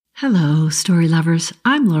Hello, story lovers.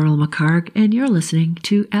 I'm Laurel McHargue, and you're listening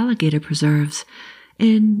to Alligator Preserves.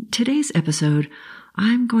 In today's episode,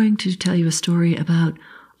 I'm going to tell you a story about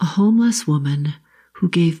a homeless woman who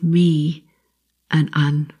gave me an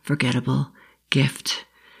unforgettable gift.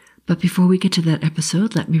 But before we get to that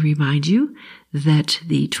episode, let me remind you that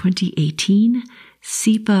the 2018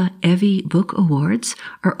 SIPA Evie Book Awards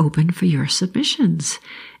are open for your submissions.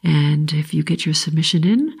 And if you get your submission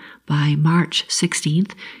in by March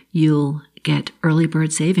 16th, you'll get early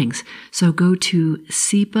bird savings. So go to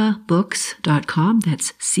sipabooks.com,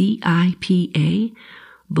 that's CIPA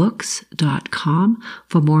books.com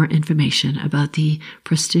for more information about the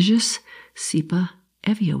prestigious SIPA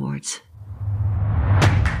Evie Awards.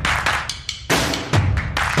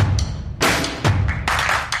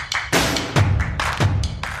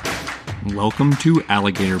 Welcome to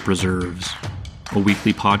Alligator Preserves, a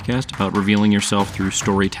weekly podcast about revealing yourself through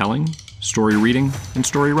storytelling, story reading, and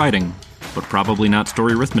story writing, but probably not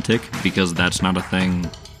story arithmetic because that's not a thing.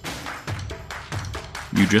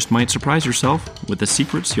 You just might surprise yourself with the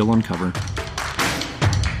secrets you'll uncover.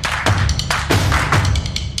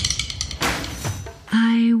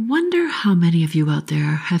 I wonder how many of you out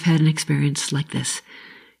there have had an experience like this.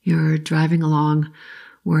 You're driving along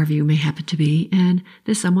wherever you may happen to be, and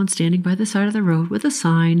there's someone standing by the side of the road with a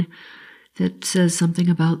sign that says something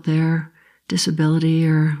about their disability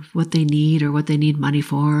or what they need money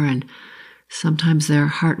for, and sometimes they're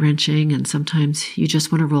heart-wrenching, and sometimes you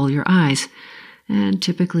just want to roll your eyes. And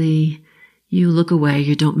typically, you look away,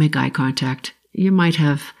 you don't make eye contact. You might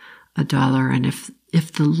have $1, and if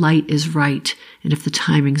the light is right, and if the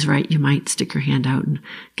timing's right, you might stick your hand out and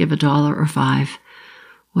give $1 or $5.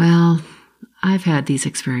 Well, I've had these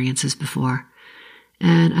experiences before,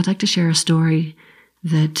 and I'd like to share a story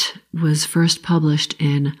that was first published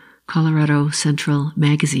in Colorado Central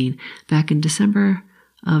Magazine back in December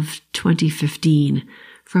of 2015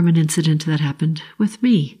 from an incident that happened with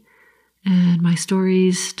me. And my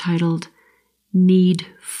story's titled, Need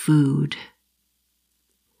Food.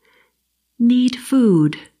 Need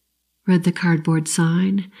food, read the cardboard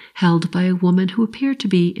sign held by a woman who appeared to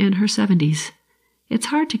be in her 70s. It's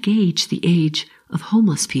hard to gauge the age of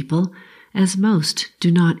homeless people, as most do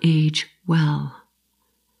not age well.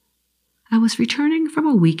 I was returning from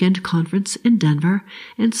a weekend conference in Denver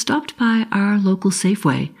and stopped by our local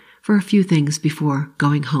Safeway for a few things before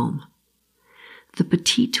going home. The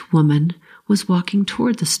petite woman was walking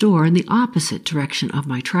toward the store in the opposite direction of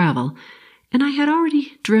my travel, and I had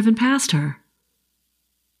already driven past her.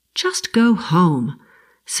 "Just go home,"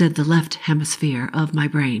 said the left hemisphere of my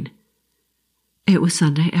brain. It was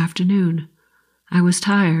Sunday afternoon. I was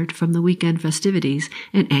tired from the weekend festivities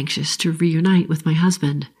and anxious to reunite with my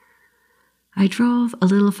husband. I drove a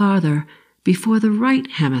little farther before the right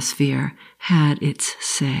hemisphere had its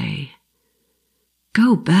say.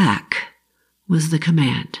 "Go back," was the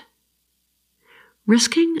command.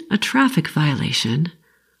 Risking a traffic violation,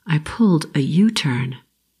 I pulled a U-turn.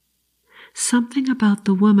 Something about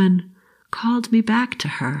the woman called me back to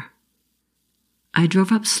her. I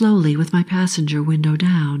drove up slowly with my passenger window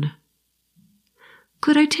down.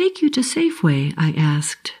 "Could I take you to Safeway?" I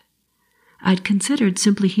asked. I'd considered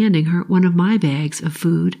simply handing her one of my bags of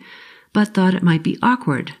food, but thought it might be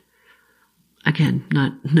awkward. Again,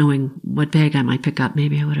 not knowing what bag I might pick up.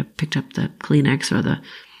 Maybe I would have picked up the Kleenex or the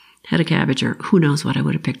head of cabbage, or who knows what I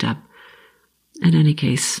would have picked up. In any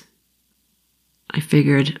case, I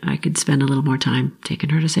figured I could spend a little more time taking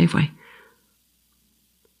her to Safeway.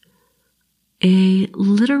 A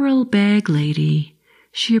literal bag lady,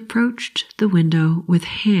 she approached the window with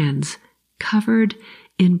hands covered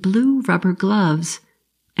in blue rubber gloves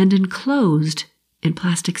and enclosed in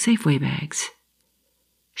plastic Safeway bags.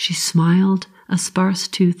 She smiled a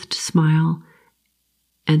sparse-toothed smile,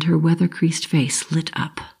 and her weather-creased face lit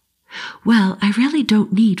up. "Well, I really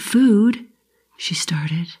don't need food," she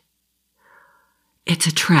started. It's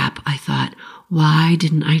a trap, I thought. Why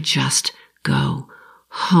didn't I just go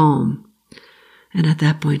home? And at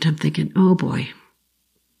that point, I'm thinking, oh boy,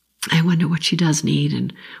 I wonder what she does need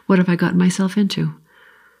and what have I gotten myself into?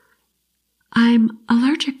 "I'm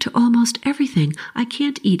allergic to almost everything. I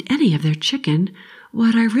can't eat any of their chicken.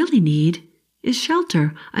 What I really need is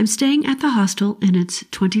shelter. I'm staying at the hostel and it's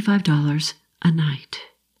 $25 a night."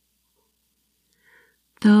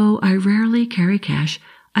 Though I rarely carry cash,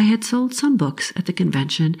 I had sold some books at the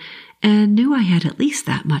convention and knew I had at least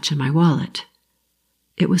that much in my wallet.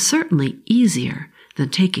 It was certainly easier than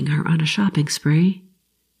taking her on a shopping spree.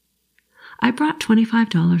 I brought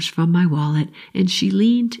 $25 from my wallet, and she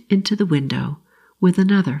leaned into the window with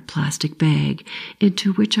another plastic bag,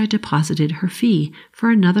 into which I deposited her fee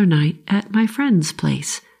for another night at my friend's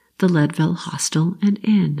place, the Leadville Hostel and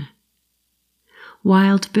Inn.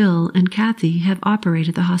 Wild Bill and Kathy have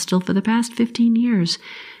operated the hostel for the past 15 years,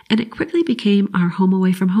 and it quickly became our home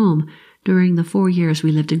away from home during the 4 years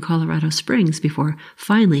we lived in Colorado Springs before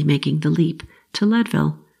finally making the leap to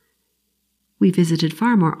Leadville. We visited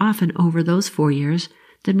far more often over those 4 years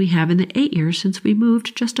than we have in the 8 years since we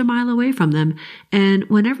moved just a mile away from them, and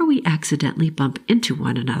whenever we accidentally bump into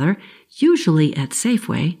one another, usually at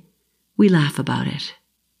Safeway, we laugh about it.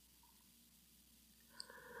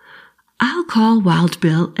 "I'll call Wild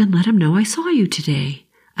Bill and let him know I saw you today,"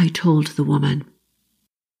 I told the woman.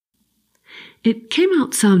 It came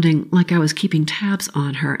out sounding like I was keeping tabs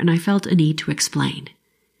on her, and I felt a need to explain.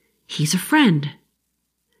 "He's a friend."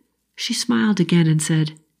 She smiled again and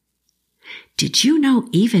said, "Did you know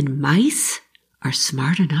even mice are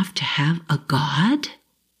smart enough to have a god?"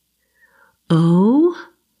 "Oh?"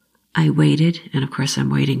 I waited, and of course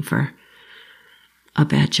I'm waiting for a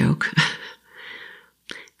bad joke.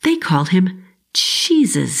 "They call him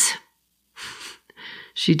Cheeses."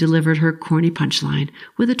 She delivered her corny punchline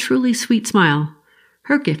with a truly sweet smile,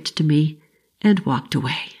 her gift to me, and walked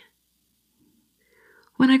away.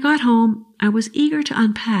 When I got home, I was eager to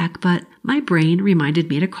unpack, but my brain reminded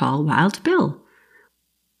me to call Wild Bill.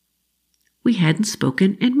 We hadn't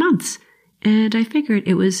spoken in months, and I figured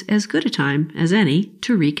it was as good a time as any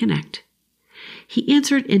to reconnect. He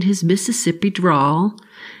answered in his Mississippi drawl,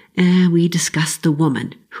 and we discussed the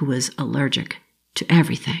woman who was allergic to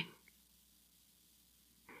everything.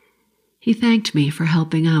 He thanked me for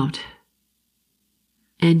helping out.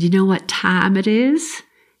 "And you know what time it is?"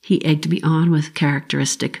 He egged me on with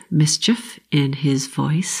characteristic mischief in his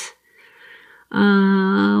voice.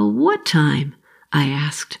 What time?" I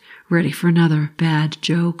asked, ready for another bad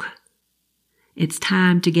joke. "It's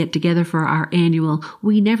time to get together for our annual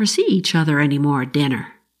We Never See Each Other Anymore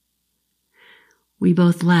dinner." We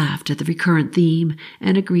both laughed at the recurrent theme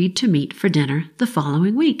and agreed to meet for dinner the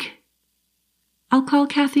following week. "I'll call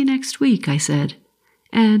Kathy next week," I said,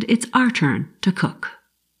 "and it's our turn to cook."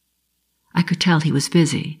 I could tell he was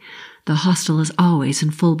busy. The hostel is always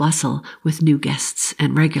in full bustle with new guests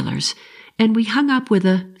and regulars, and we hung up with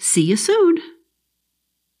a "see you soon."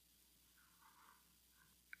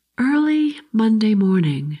 Early Monday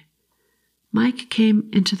morning, Mike came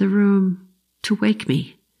into the room to wake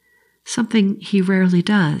me, something he rarely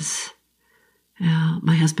does.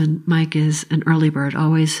 My husband, Mike, is an early bird,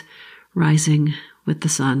 always rising with the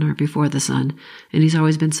sun or before the sun, and he's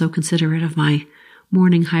always been so considerate of my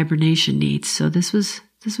morning hibernation needs, so this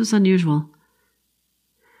was unusual.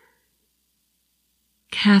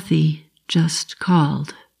 "Kathy just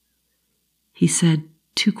called," he said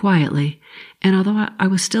too quietly, and although I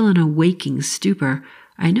was still in a waking stupor,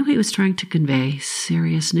 I knew he was trying to convey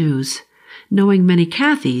serious news. Knowing many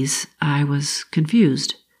Kathys, I was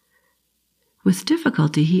confused. With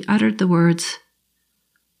difficulty, he uttered the words,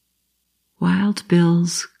 "Wild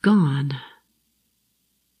Bill's gone."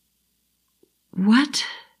 What?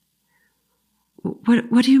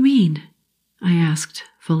 What do you mean?" I asked,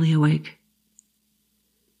 fully awake.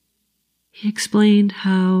 He explained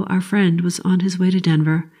how our friend was on his way to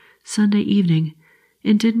Denver Sunday evening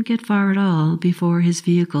and didn't get far at all before his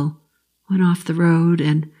vehicle went off the road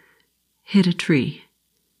and hit a tree.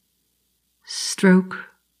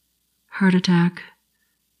 Stroke, heart attack,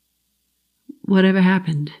 whatever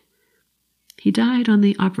happened. He died on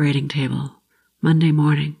the operating table Monday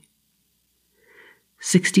morning.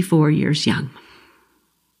 64 years young.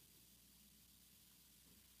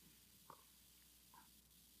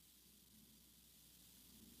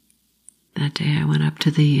 That day I went up to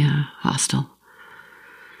the hostel,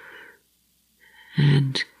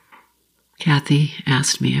 and Kathy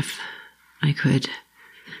asked me if I could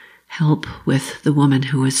help with the woman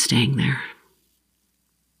who was staying there.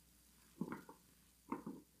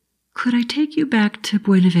 "Could I take you back to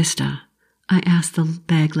Buena Vista?" I asked the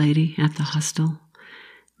bag lady at the hostel,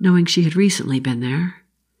 knowing she had recently been there.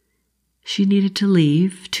 She needed to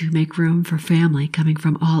leave to make room for family coming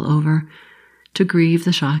from all over to grieve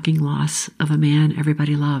the shocking loss of a man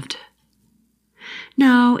everybody loved.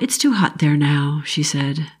 "No, it's too hot there now," she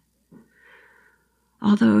said.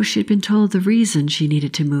 Although she'd been told the reason she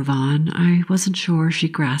needed to move on, I wasn't sure she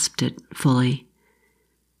grasped it fully.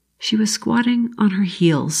 She was squatting on her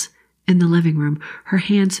heels in the living room, her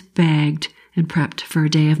hands bagged and prepped for a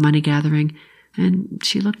day of money gathering, and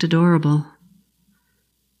she looked adorable.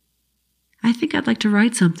 "I think I'd like to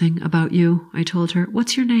write something about you," I told her.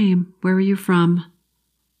 "What's your name? Where are you from?"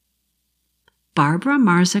 "Barbara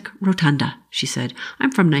Marzyk Rotunda," she said.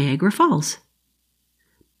 "I'm from Niagara Falls."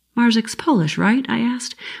 "Marzyk's Polish, right?" I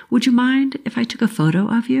asked. "Would you mind if I took a photo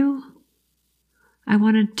of you?" I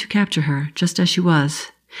wanted to capture her just as she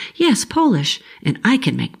was. "Yes, Polish, and I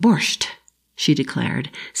can make borscht," she declared,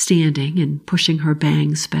 standing and pushing her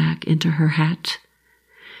bangs back into her hat.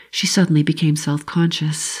 She suddenly became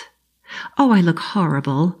self-conscious. "Oh, I look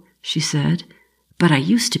horrible," she said, "but I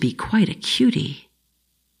used to be quite a cutie."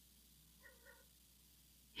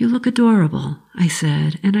 "You look adorable," I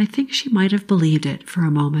said, and I think she might have believed it for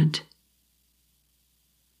a moment.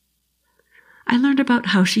 I learned about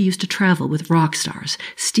how she used to travel with rock stars,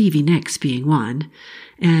 Stevie Nicks being one,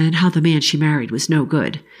 and how the man she married was no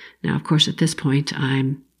good. Now, of course, at this point,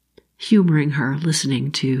 I'm humoring her, listening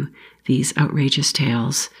to these outrageous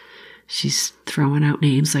tales. She's throwing out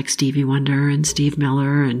names like Stevie Wonder and Steve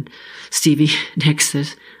Miller and Stevie Nicks.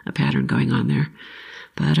 There's a pattern going on there.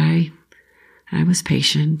 But I was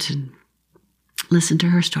patient and listened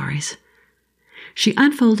to her stories. She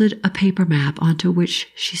unfolded a paper map onto which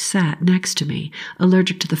she sat next to me,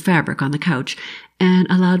 allergic to the fabric on the couch, and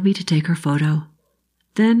allowed me to take her photo.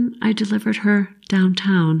 Then I delivered her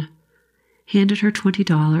downtown, handed her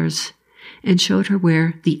 $20, and showed her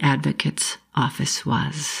where the advocate's office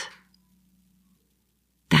was.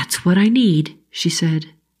 "That's what I need," she said.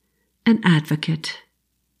 "An advocate."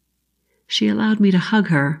 She allowed me to hug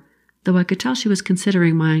her, though I could tell she was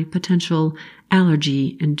considering my potential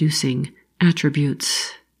allergy-inducing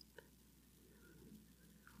attributes.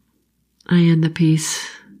 I end the piece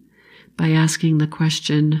by asking the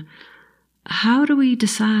question, how do we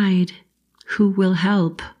decide who will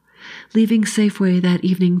help? Leaving Safeway that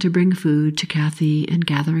evening to bring food to Kathy and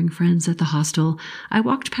gathering friends at the hostel, I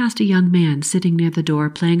walked past a young man sitting near the door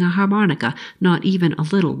playing a harmonica, not even a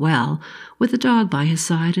little well, with a dog by his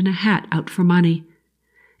side and a hat out for money.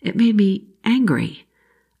 It made me angry.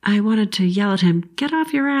 I wanted to yell at him, "Get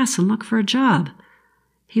off your ass and look for a job."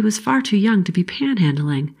 He was far too young to be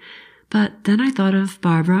panhandling. But then I thought of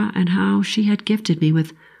Barbara and how she had gifted me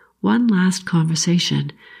with one last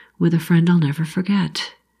conversation with a friend I'll never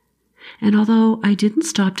forget. And although I didn't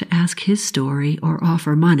stop to ask his story or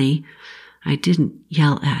offer money, I didn't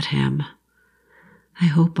yell at him. I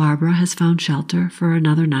hope Barbara has found shelter for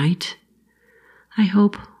another night. I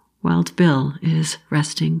hope Wild Bill is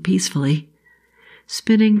resting peacefully,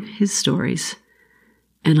 spinning his stories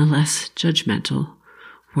in a less judgmental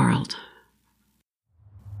world.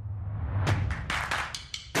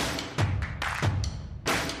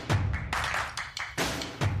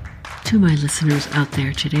 To my listeners out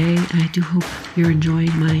there today, I do hope you're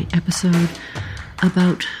enjoying my episode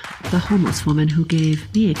about the homeless woman who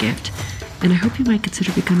gave me a gift, and I hope you might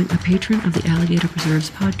consider becoming a patron of the Alligator Preserves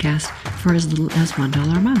podcast for as little as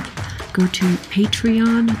 $1 a month. Go to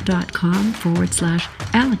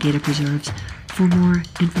patreon.com/Alligator Preserves for more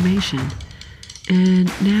information.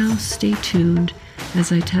 And now stay tuned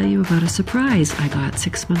as I tell you about a surprise I got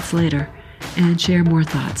 6 months later and share more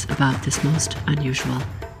thoughts about this most unusual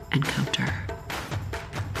encounter.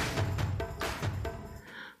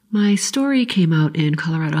 My story came out in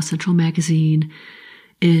Colorado Central Magazine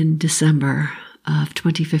in December of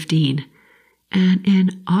 2015, and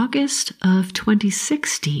in August of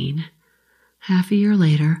 2016, half a year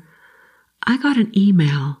later, I got an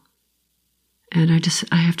email, and I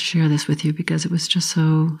have to share this with you because it was just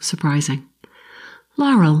so surprising.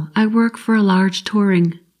 "Laurel, I work for a large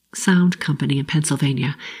touring sound company in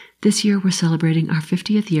Pennsylvania. This year we're celebrating our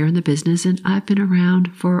 50th year in the business, and I've been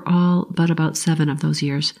around for all but about 7 of those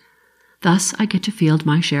years. Thus, I get to field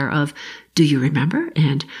my share of 'Do you remember?'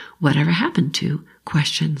 and 'Whatever happened to?'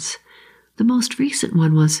 questions. The most recent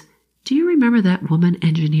one was, 'Do you remember that woman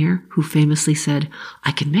engineer who famously said,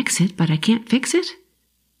 'I can mix it, but I can't fix it?'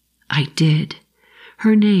 I did.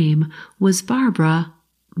 Her name was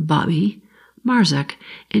Bobby Marzuk,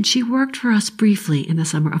 and she worked for us briefly in the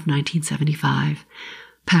summer of 1975.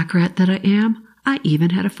 Pack rat that I am, I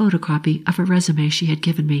even had a photocopy of a resume she had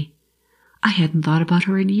given me. I hadn't thought about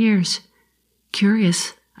her in years.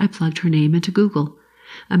 Curious, I plugged her name into Google.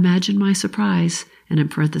 Imagine my surprise, and in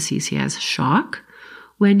parentheses he has shock,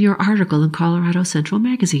 when your article in Colorado Central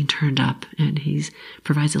Magazine turned up, and he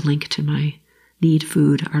provides a link to my Need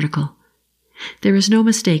Food article. There is no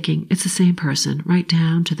mistaking, it's the same person, right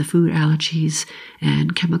down to the food allergies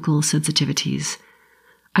and chemical sensitivities.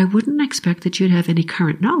 I wouldn't expect that you'd have any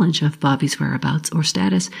current knowledge of Bobby's whereabouts or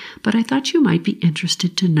status, but I thought you might be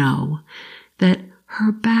interested to know that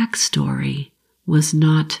her backstory was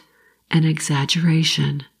not an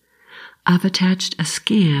exaggeration. I've attached a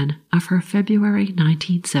scan of her February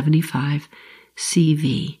 1975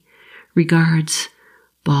 CV. Regards,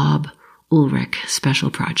 Bob Ulrich, Special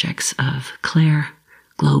Projects of Claire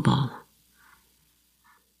Global.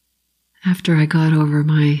 After I got over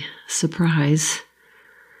my surprise,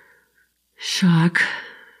 shock,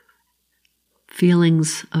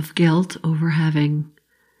 feelings of guilt over having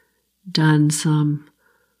done some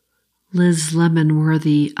Liz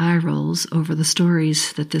Lemon-worthy eye rolls over the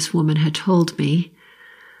stories that this woman had told me,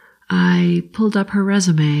 I pulled up her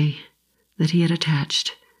resume that he had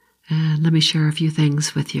attached, and let me share a few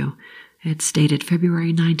things with you. It's dated February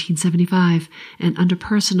 1975, and under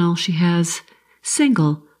personal she has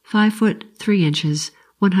single, 5 foot 3 inches,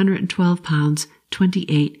 112 pounds,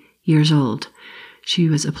 28 years old. She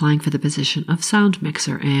was applying for the position of sound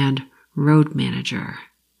mixer and road manager.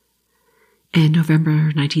 In November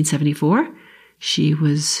 1974, she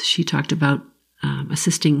talked about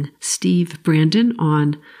assisting Steve Brandon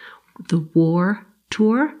on the War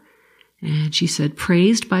Tour, and she said,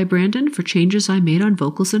 praised by Brandon for changes I made on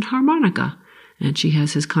vocals and harmonica, and she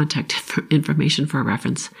has his contact information for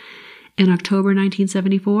reference. In October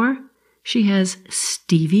 1974, she has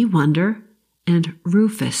Stevie Wonder and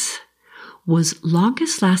Rufus. Was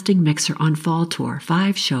longest-lasting mixer on Fall Tour,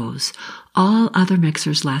 5 shows. All other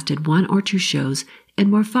mixers lasted 1 or 2 shows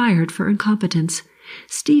and were fired for incompetence.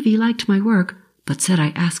 Stevie liked my work, but said I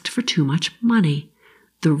asked for too much money.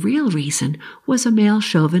 The real reason was a male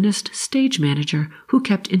chauvinist stage manager who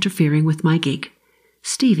kept interfering with my gig.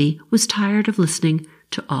 Stevie was tired of listening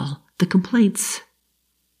to all the complaints.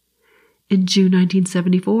 In June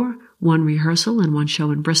 1974, 1 rehearsal and 1 show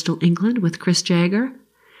in Bristol, England with Chris Jagger.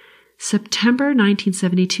 September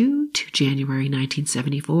 1972 to January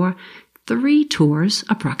 1974, 3 tours,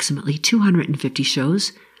 approximately 250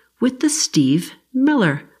 shows, with the Steve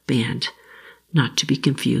Miller Band, not to be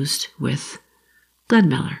confused with Glenn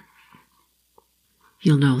Miller.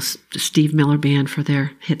 You'll know the Steve Miller Band for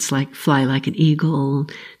their hits like Fly Like an Eagle,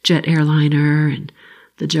 Jet Airliner, and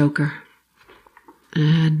The Joker.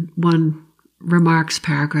 And 1 remarks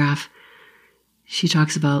paragraph, she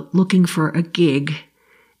talks about looking for a gig,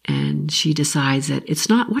 and she decides that it's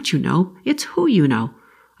not what you know, it's who you know.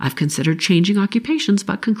 I've considered changing occupations,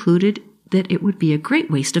 but concluded that it would be a great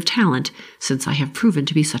waste of talent, since I have proven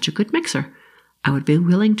to be such a good mixer. I would be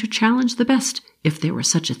willing to challenge the best if there were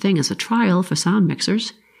such a thing as a trial for sound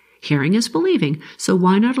mixers. Hearing is believing, so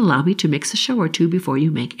why not allow me to mix a show or 2 before you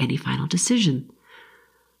make any final decision?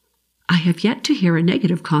 I have yet to hear a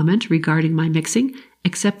negative comment regarding my mixing,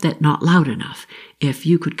 except that not loud enough, if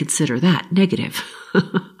you could consider that negative.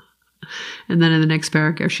 And then in the next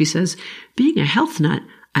paragraph she says, being a health nut,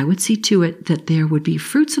 I would see to it that there would be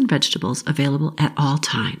fruits and vegetables available at all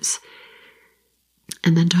times.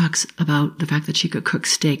 And then talks about the fact that she could cook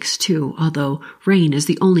steaks too, although rain is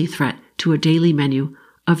the only threat to a daily menu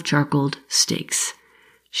of charcoaled steaks.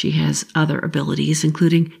 She has other abilities,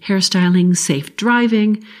 including hairstyling, safe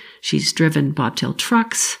driving. She's driven bobtail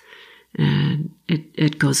trucks, and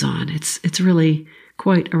it goes on. It's really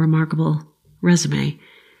quite a remarkable resume.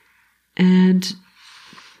 And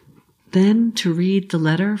then to read the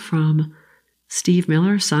letter from Steve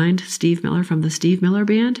Miller, signed Steve Miller from the Steve Miller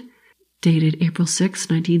Band, dated April 6,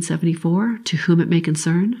 1974, to whom it may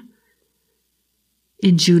concern.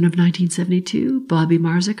 In June of 1972, Bobby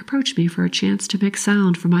Marzik approached me for a chance to mix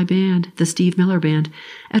sound for my band, the Steve Miller Band.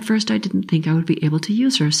 At first, I didn't think I would be able to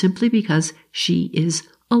use her simply because she is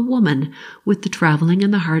a woman. With the traveling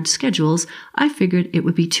and the hard schedules, I figured it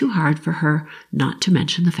would be too hard for her, not to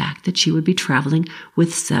mention the fact that she would be traveling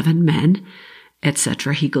with 7 men,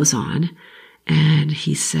 etc. He goes on, and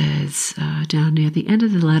he says, down near the end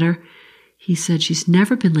of the letter, he said she's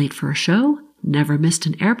never been late for a show, never missed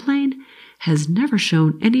an airplane, has never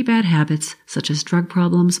shown any bad habits such as drug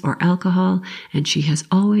problems or alcohol, and she has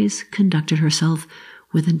always conducted herself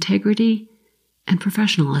with integrity and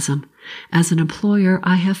professionalism. As an employer,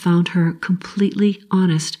 I have found her completely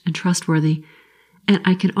honest and trustworthy, and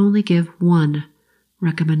I can only give one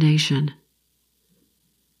recommendation: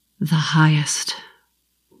 the highest.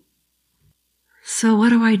 So what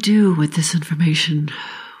do I do with this information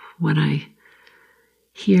when I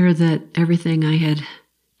hear that everything I had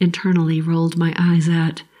internally rolled my eyes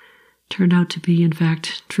at turned out to be, in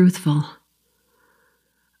fact, truthful?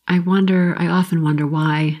 I often wonder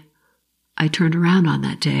why I turned around on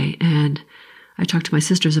that day, and I talked to my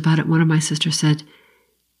sisters about it. One of my sisters said,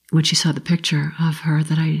 when she saw the picture of her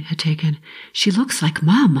that I had taken, she looks like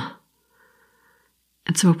Mom.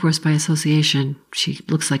 And so, of course, by association, she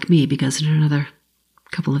looks like me, because in another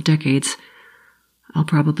couple of decades, I'll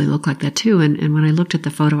probably look like that too. And when I looked at the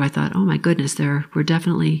photo, I thought, oh my goodness, there were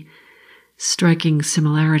definitely striking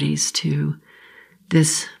similarities to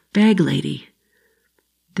this bag lady,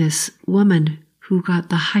 this woman who got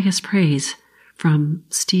the highest praise from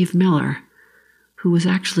Steve Miller, who was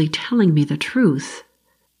actually telling me the truth.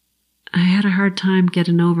 I had a hard time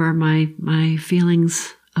getting over my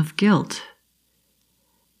feelings of guilt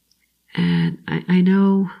And I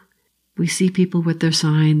know we see people with their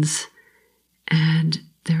signs, and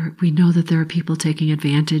we know that there are people taking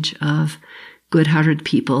advantage of good-hearted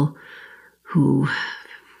people who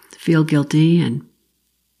feel guilty and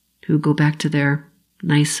who go back to their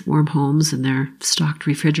nice warm homes and their stocked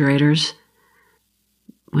refrigerators.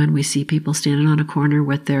 When we see people standing on a corner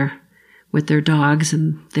with their dogs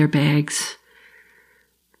and their bags,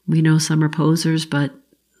 we know some are posers, but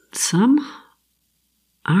some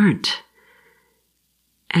aren't.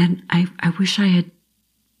 And I wish I had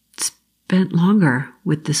spent longer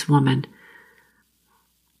with this woman.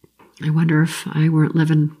 I wonder if I weren't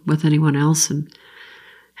living with anyone else and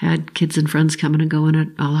had kids and friends coming and going at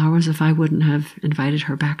all hours, if I wouldn't have invited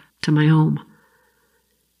her back to my home.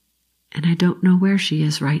 And I don't know where she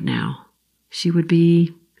is right now. She would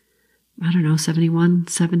be, 71,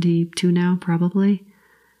 72 now, probably.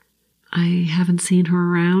 I haven't seen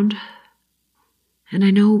her around. And I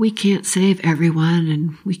know we can't save everyone,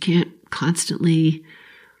 and we can't constantly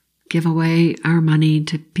give away our money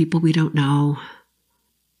to people we don't know.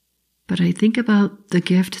 But I think about the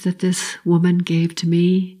gift that this woman gave to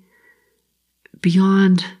me.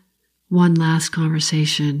 Beyond one last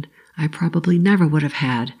conversation I probably never would have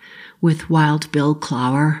had with Wild Bill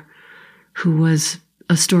Clower, who was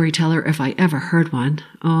a storyteller if I ever heard one.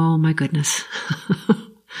 Oh my goodness.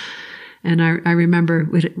 And I remember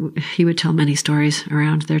he would tell many stories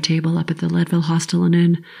around their table up at the Leadville Hostel and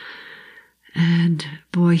Inn. And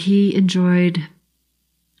boy, he enjoyed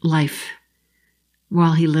life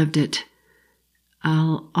while he lived it.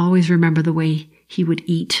 I'll always remember the way he would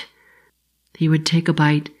eat. He would take a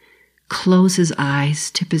bite, close his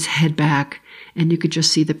eyes, tip his head back, and you could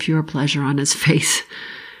just see the pure pleasure on his face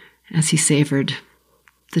as he savored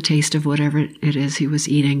the taste of whatever it is he was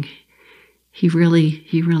eating. He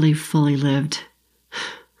really fully lived.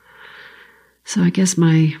 So I guess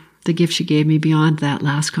the gift she gave me beyond that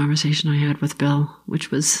last conversation I had with Bill,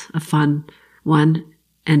 which was a fun one,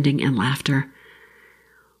 ending in laughter,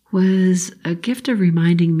 was a gift of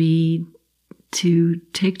reminding me to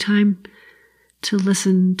take time to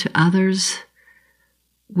listen to others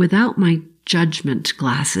without my judgment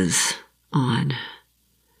glasses on.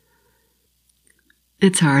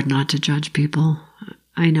 It's hard not to judge people.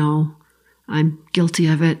 I know. I'm guilty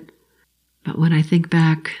of it. But when I think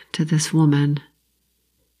back to this woman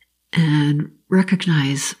and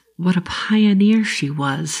recognize what a pioneer she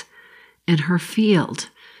was in her field,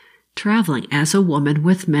 traveling as a woman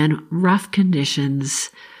with men, rough conditions,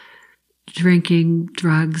 drinking,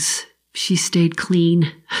 drugs, she stayed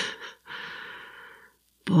clean.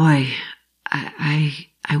 Boy, I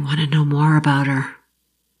want to know more about her.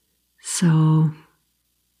 So,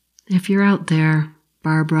 if you're out there,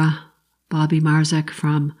 Bobby Marzek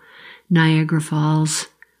from Niagara Falls,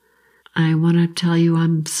 I want to tell you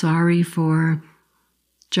I'm sorry for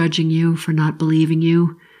judging you, for not believing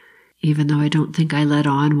you, even though I don't think I let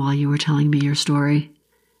on while you were telling me your story.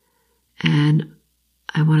 And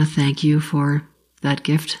I want to thank you for that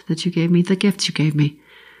gift that you gave me, the gifts you gave me.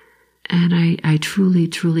 And I truly,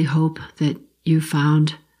 truly hope that you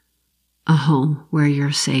found a home where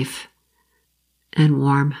you're safe and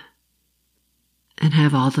warm and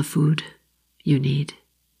have all the food you need.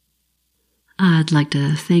 I'd like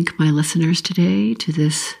to thank my listeners today to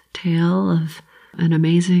this tale of an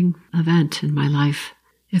amazing event in my life.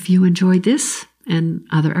 If you enjoyed this and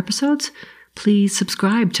other episodes, please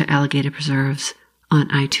subscribe to Alligator Preserves on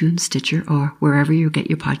iTunes, Stitcher, or wherever you get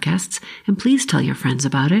your podcasts, and please tell your friends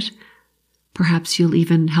about it. Perhaps you'll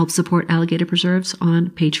even help support Alligator Preserves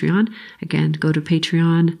on Patreon. Again, go to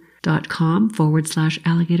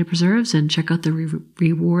patreon.com/Alligator Preserves and check out the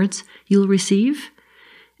rewards you'll receive.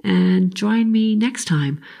 And join me next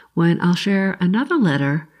time when I'll share another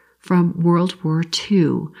letter from World War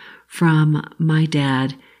II from my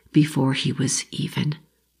dad before he was even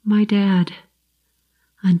my dad.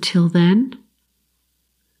 Until then,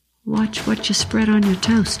 watch what you spread on your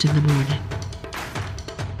toast in the morning.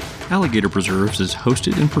 Alligator Preserves is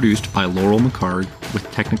hosted and produced by Laurel McCarg, with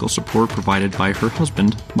technical support provided by her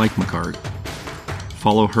husband, Mike McCarg.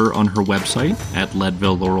 Follow her on her website at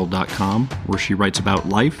leadvillelaurel.com, where she writes about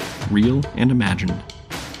life, real and imagined.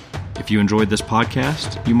 If you enjoyed this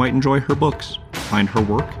podcast, you might enjoy her books. Find her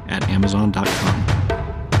work at amazon.com.